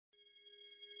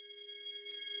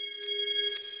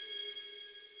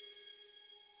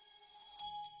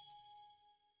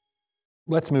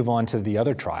let's move on to the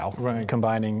other trial, right.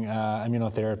 combining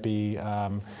immunotherapy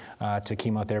to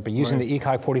chemotherapy, using the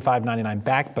ECOG 4599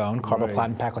 backbone,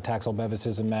 carboplatin, paclitaxel,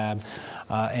 bevacizumab,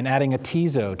 and adding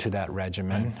atezo to that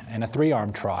regimen, and a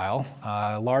 3-arm trial,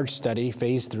 large study,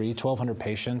 phase 3, 1,200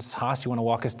 patients. Haas, you want to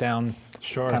walk us down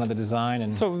kind of the design?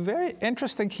 And so very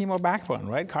interesting chemo backbone,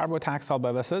 right? Carboplatin,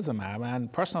 bevacizumab,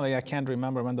 and personally, I can't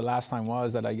remember when the last time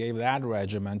was that I gave that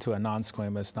regimen to a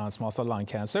non-squamous, non-small cell lung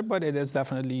cancer, but it is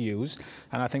definitely used,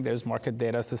 and I think there's market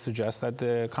data to suggest that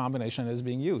the combination is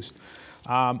being used.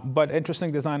 But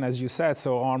interesting design, as you said.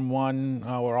 So arm 1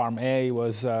 or arm A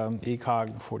was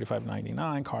ECOG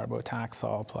 4599,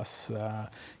 carboplatin plus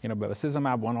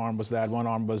bevacizumab. One arm was that. One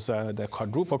arm was the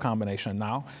quadruple combination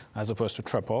now, as opposed to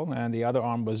triple, and the other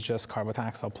arm was just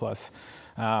carboplatin plus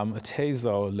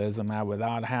atezolizumab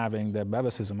without having the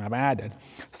bevacizumab added.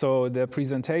 So the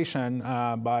presentation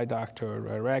by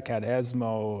Dr. Rick at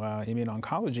ESMO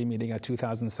Immuno-Oncology meeting at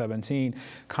 2017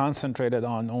 concentrated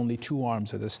on only 2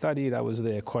 arms of the study. That was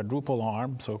the quadruple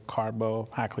arm, so carbo,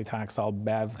 paclitaxel,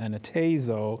 bev, and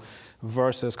atezo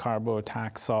versus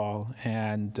carboplatin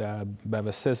and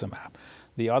bevacizumab.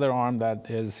 The other arm that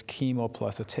is chemo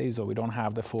plus atezo, we don't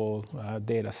have the full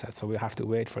data set, so we have to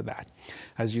wait for that.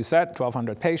 As you said,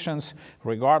 1,200 patients,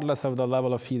 regardless of the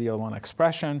level of PD-L1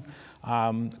 expression,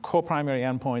 co-primary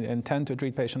endpoint, intent to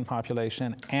treat patient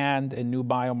population, and a new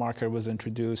biomarker was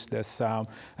introduced, this T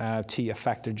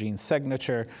effector gene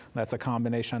signature. That's a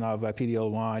combination of a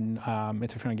PD-L1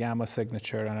 interferon gamma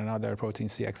signature and another protein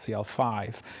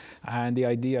CXCL5. And the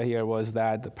idea here was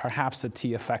that perhaps the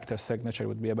T effector signature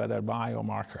would be a better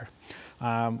biomarker.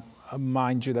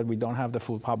 Mind you that we don't have the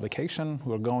full publication.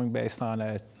 We're going based on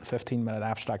a 15-minute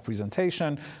abstract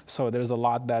presentation, so there's a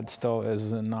lot that still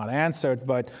is not answered,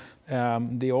 but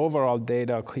the overall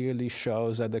data clearly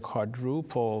shows that the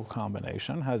quadruple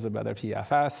combination has a better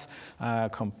PFS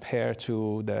compared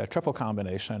to the triple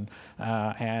combination.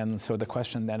 And so the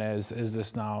question then is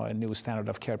this now a new standard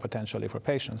of care potentially for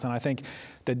patients? And I think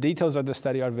the details of the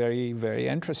study are very, very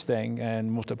interesting,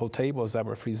 and multiple tables that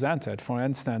were presented. For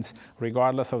instance,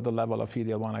 regardless of the level of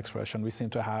PD-L1 expression, we seem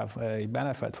to have a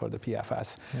benefit for the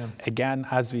PFS. Yeah. Again,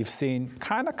 as we've seen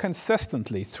kind of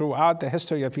consistently throughout the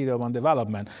history of PD-L1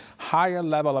 development, higher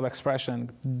level of expression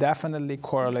definitely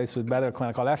correlates with better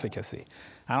clinical efficacy.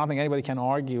 I don't think anybody can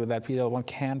argue that PD-L1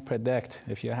 can predict,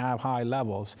 if you have high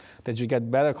levels, that you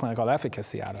get better clinical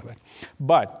efficacy out of it.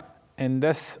 But in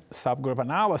this subgroup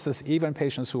analysis, even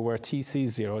patients who were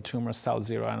TC0, tumor cell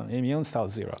 0, and immune cell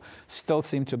 0, still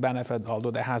seem to benefit, although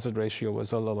the hazard ratio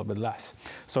was a little bit less.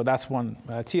 So that's one.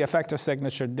 T effector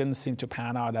signature didn't seem to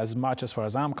pan out as much as far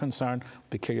as I'm concerned.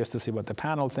 Be curious to see what the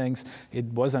panel thinks. It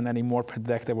wasn't any more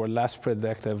predictive or less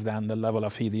predictive than the level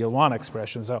of PD-L1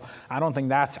 expression. So I don't think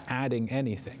that's adding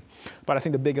anything. But I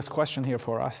think the biggest question here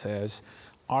for us is,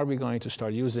 are we going to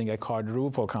start using a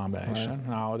quadruple combination? Right.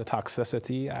 Now, the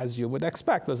toxicity, as you would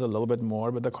expect, was a little bit more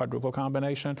with the quadruple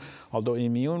combination, although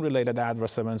immune-related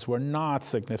adverse events were not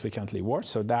significantly worse,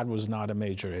 so that was not a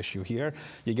major issue here.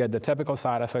 You get the typical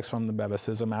side effects from the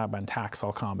bevacizumab and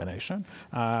Taxol combination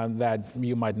that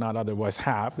you might not otherwise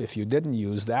have if you didn't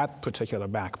use that particular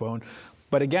backbone.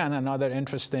 But again, another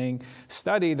interesting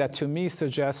study that to me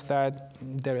suggests that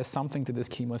there is something to this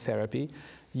chemotherapy.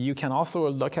 You can also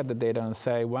look at the data and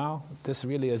say, well, this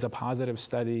really is a positive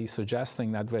study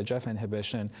suggesting that VEGF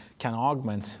inhibition can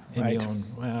augment immune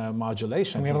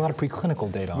modulation. And we have a lot of preclinical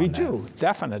data on that. We do,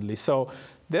 definitely. So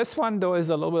this one, though, is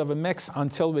a little bit of a mix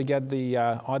until we get the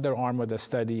other arm of the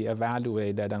study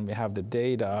evaluated and we have the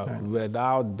data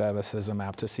without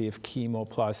bevacizumab to see if chemo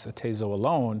plus atezo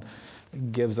alone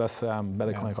gives us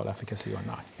better clinical efficacy or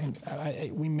not. And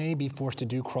we may be forced to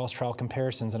do cross-trial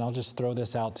comparisons, and I'll just throw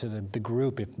this out to the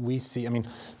group. If we see, I mean,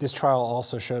 this trial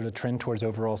also showed a trend towards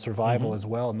overall survival as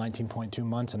well, 19.2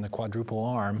 months in the quadruple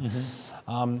arm,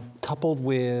 coupled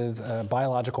with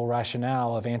biological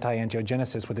rationale of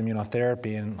anti-angiogenesis with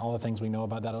immunotherapy and all the things we know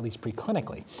about that, at least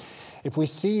preclinically. If we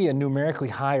see a numerically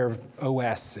higher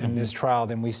OS in this trial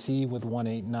than we see with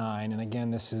 189, and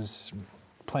again, this is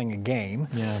playing a game,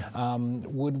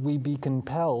 would we be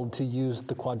compelled to use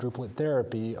the quadruplet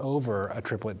therapy over a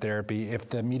triplet therapy if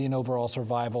the median overall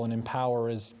survival in Empower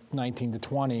is 19 to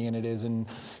 20 and it is in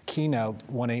Keynote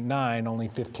 189 only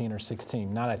 15 or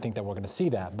 16? Not I think that we're going to see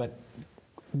that, but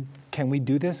can we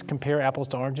do this, compare apples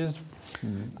to oranges?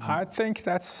 I think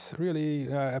that's really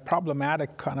a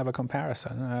problematic kind of a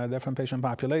comparison. Different patient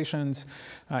populations,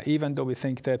 even though we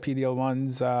think the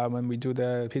PD-L1s, when we do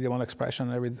the PD-L1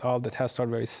 expression, all the tests are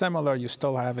very similar, you're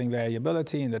still having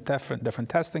variability in the different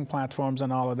testing platforms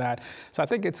and all of that. So I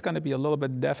think it's going to be a little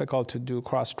bit difficult to do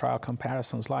cross-trial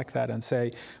comparisons like that and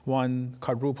say one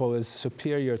quadruple is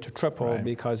superior to triple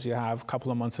because you have a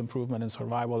couple of months improvement in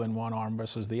survival in one arm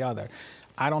versus the other.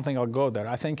 I don't think I'll go there.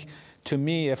 I think, to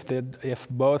me, if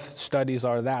both studies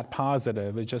are that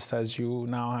positive, it just says you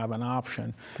now have an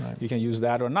option. You can use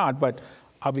that or not. But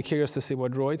I'll be curious to see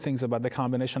what Roy thinks about the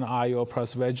combination of IO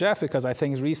plus VEGF, because I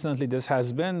think recently this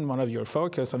has been one of your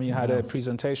focus. I mean, you had a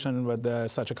presentation with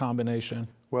such a combination.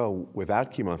 Well,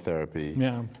 without chemotherapy,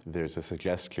 there's a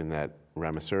suggestion that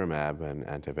ramucirumab, an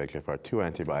anti-VEGFR2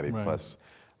 antibody, plus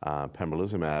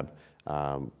pembrolizumab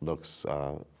looks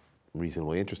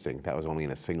reasonably interesting. That was only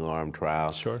in a single-arm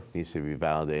trial. Needs to be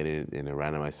validated in a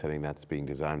randomized setting that's being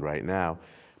designed right now.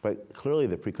 But clearly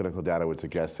the preclinical data would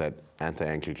suggest that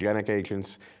anti-angiogenic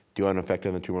agents do have an effect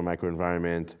on the tumor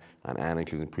microenvironment, on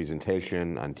antigen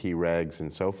presentation, on Tregs,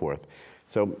 and so forth.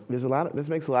 So there's this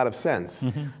makes a lot of sense.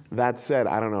 That said,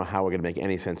 I don't know how we're going to make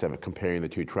any sense of it comparing the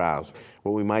two trials.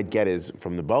 What we might get is,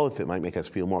 from the both, it might make us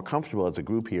feel more comfortable as a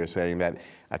group here saying that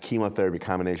a chemotherapy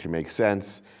combination makes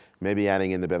sense. Maybe adding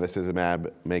in the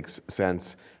bevacizumab makes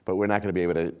sense, but we're not going to be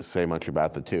able to say much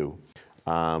about the two.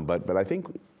 But I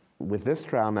think with this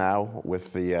trial now,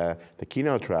 with the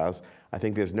Keynote trials, I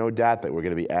think there's no doubt that we're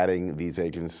going to be adding these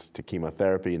agents to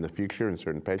chemotherapy in the future in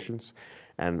certain patients,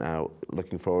 and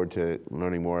looking forward to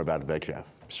learning more about VEGF.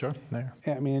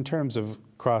 Yeah, I mean, in terms of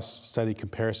cross-study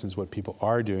comparisons, what people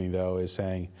are doing, though, is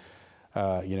saying,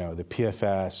 you know, the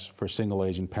PFS for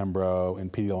single-agent pembro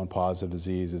in PD-L1 positive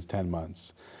disease is 10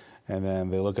 months. And then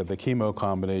they look at the chemo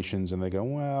combinations and they go,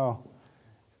 well,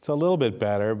 it's a little bit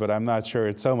better, but I'm not sure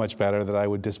it's so much better that I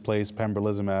would displace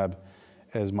pembrolizumab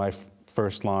as my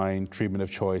first-line treatment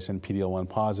of choice in PD-L1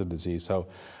 positive disease. So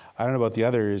I don't know about the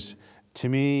others. To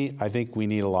me, I think we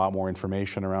need a lot more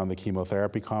information around the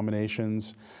chemotherapy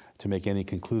combinations to make any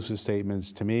conclusive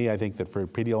statements. To me, I think that for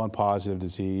PD-L1 positive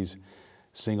disease,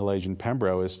 single-agent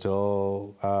pembro is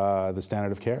still the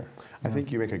standard of care. I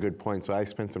think you make a good point. So I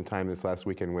spent some time this last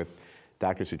weekend with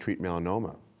doctors who treat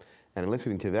melanoma. And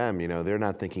listening to them, you know, they're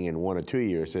not thinking in 1 or 2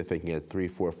 years, they're thinking at 3,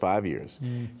 4, 5 years.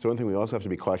 So one thing we also have to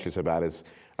be cautious about is,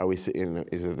 is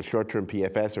it the short-term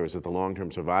PFS or is it the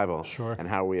long-term survival? And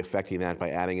how are we affecting that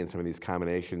by adding in some of these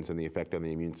combinations and the effect on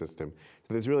the immune system?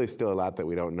 So there's really still a lot that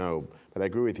we don't know. But I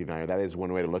agree with you, Naiyer. That is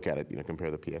one way to look at it, you know, compare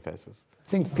the PFSs. I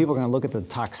think people are going to look at the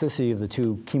toxicity of the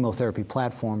two chemotherapy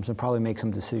platforms and probably make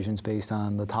some decisions based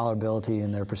on the tolerability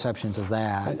and their perceptions of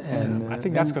that. And I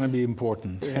think that's going to be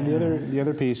important. And the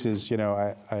other piece is, you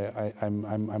know,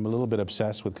 I'm a little bit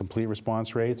obsessed with complete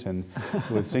response rates, and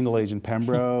with single-agent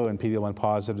pembro and PD-L1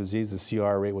 positive disease, the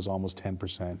CR rate was almost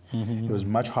 10%. It was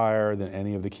much higher than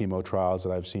any of the chemo trials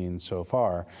that I've seen so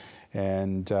far.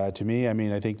 And to me, I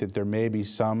mean, I think that there may be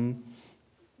some,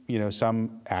 you know,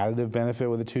 some additive benefit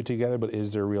with the two together, but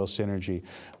is there real synergy?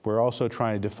 We're also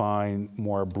trying to define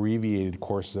more abbreviated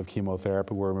courses of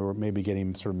chemotherapy where we're maybe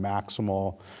getting sort of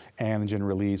maximal antigen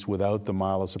release without the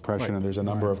myelosuppression, and there's a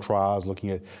number of trials looking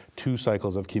at 2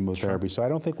 cycles of chemotherapy. So I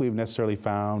don't think we've necessarily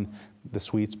found the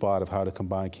sweet spot of how to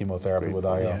combine chemotherapy with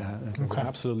IO.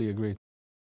 Absolutely agree.